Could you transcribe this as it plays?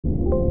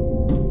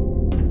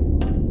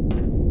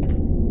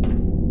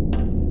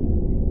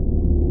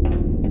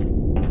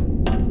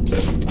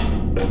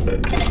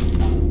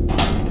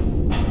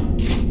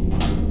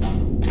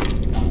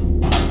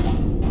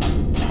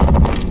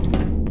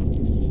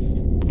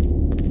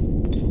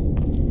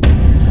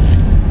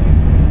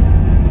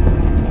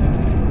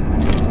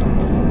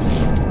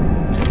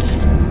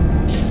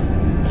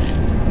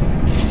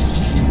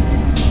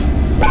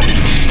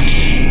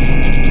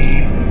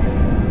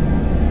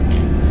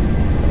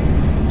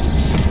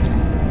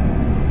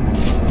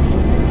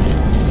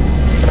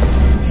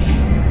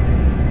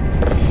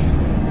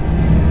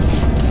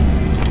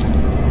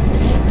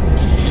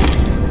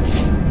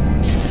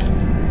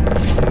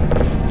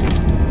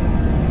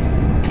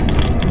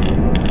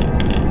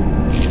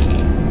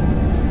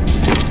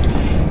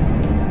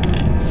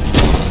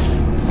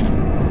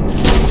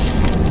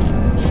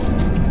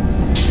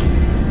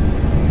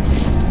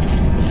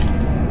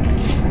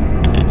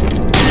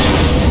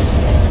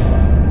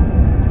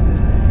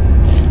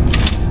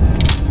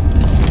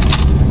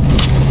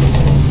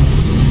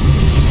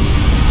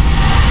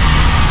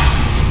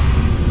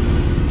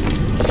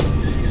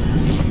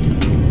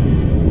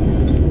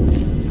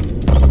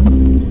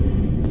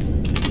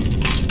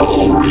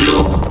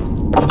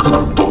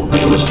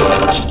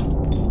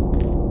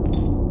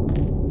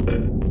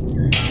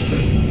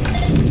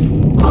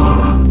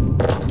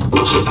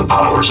Looks like the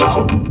power's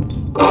out.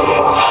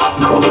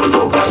 Now I gotta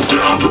go back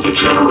down to the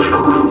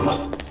generator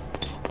room.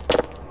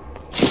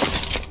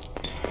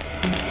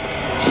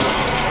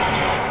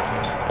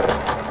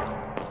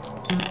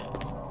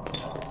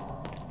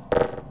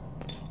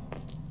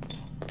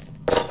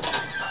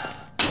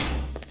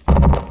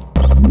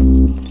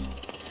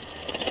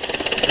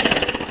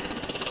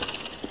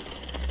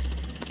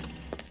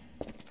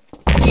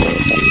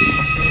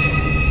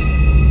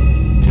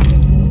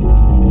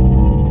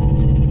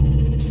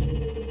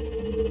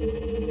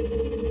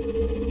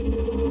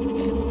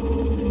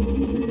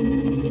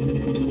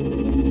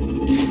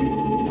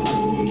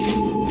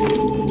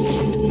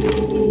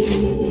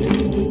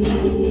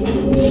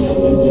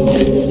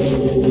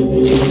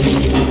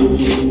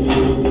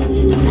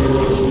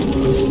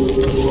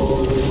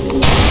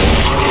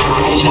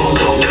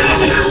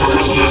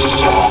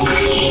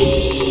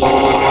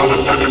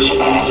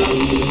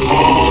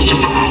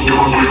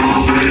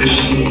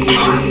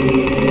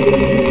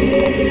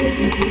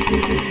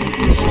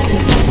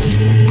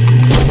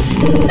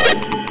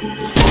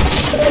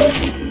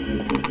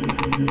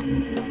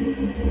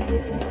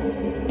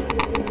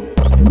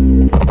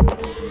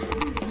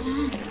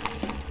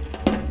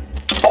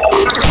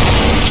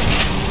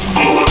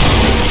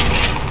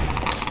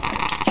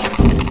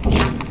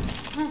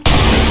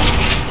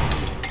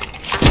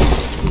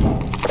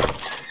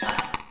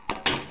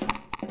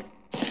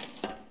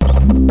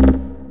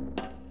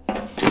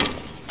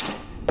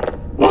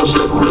 Was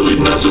that really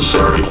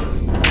necessary?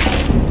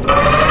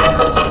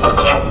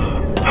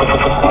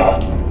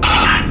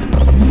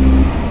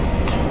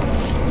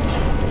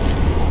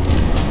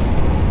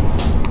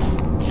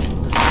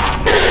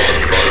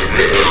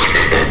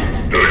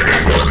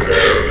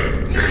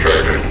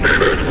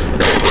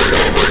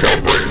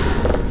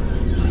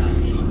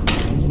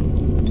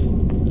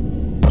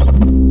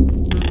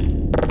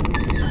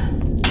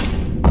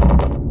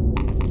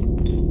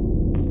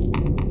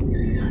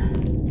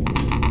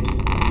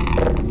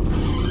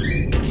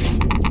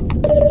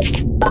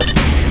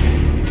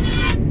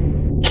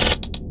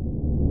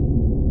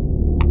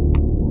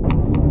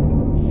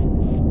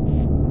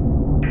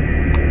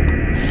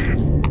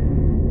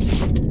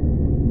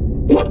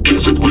 What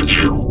is it with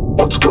you?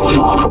 What's going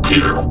on up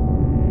here?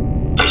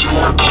 There's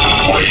more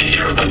play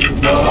here than you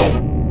know.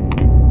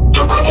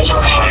 The rebels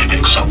are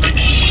hiding something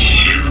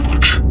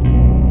huge.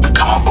 The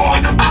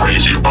Combine are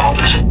crazy about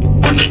it,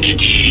 and they need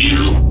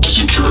you to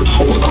secure it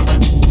for them.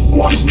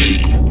 Why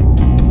me?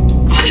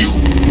 They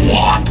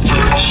want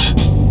this.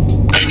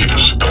 They need a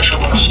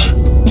specialist.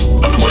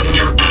 And when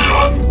you're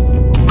done,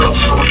 they'll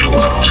throw you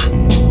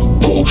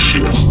out.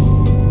 Bullshit.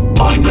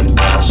 I'm an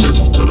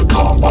asset to the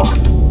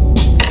Combine.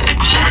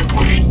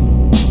 Exactly.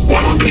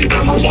 Why would they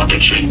ever want to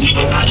change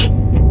that?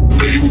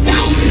 They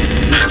will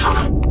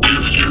never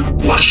give you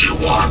what you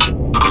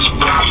want, because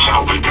that's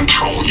how they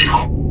control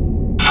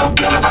you.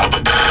 Forget about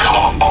the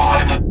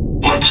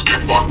Combine. Let's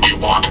get what we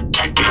want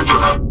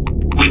together.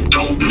 We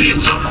don't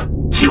need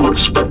them. You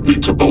expect me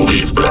to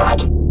believe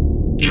that?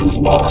 You've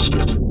lost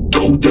it.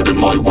 Don't get in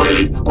my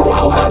way, or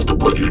I'll have to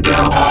put you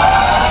down.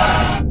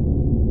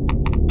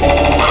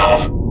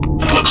 Well,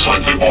 it looks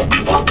like they won't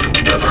be working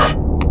together.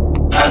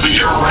 Having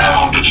you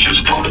around is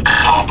just going to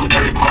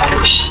complicate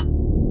matters.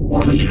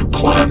 What are you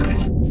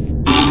planning?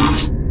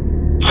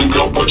 Think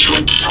I'll put you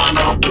in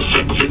timeout to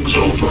think things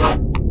over.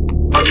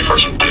 Ready for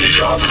some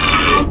deja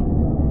vu?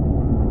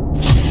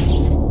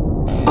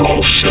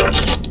 Oh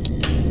shit.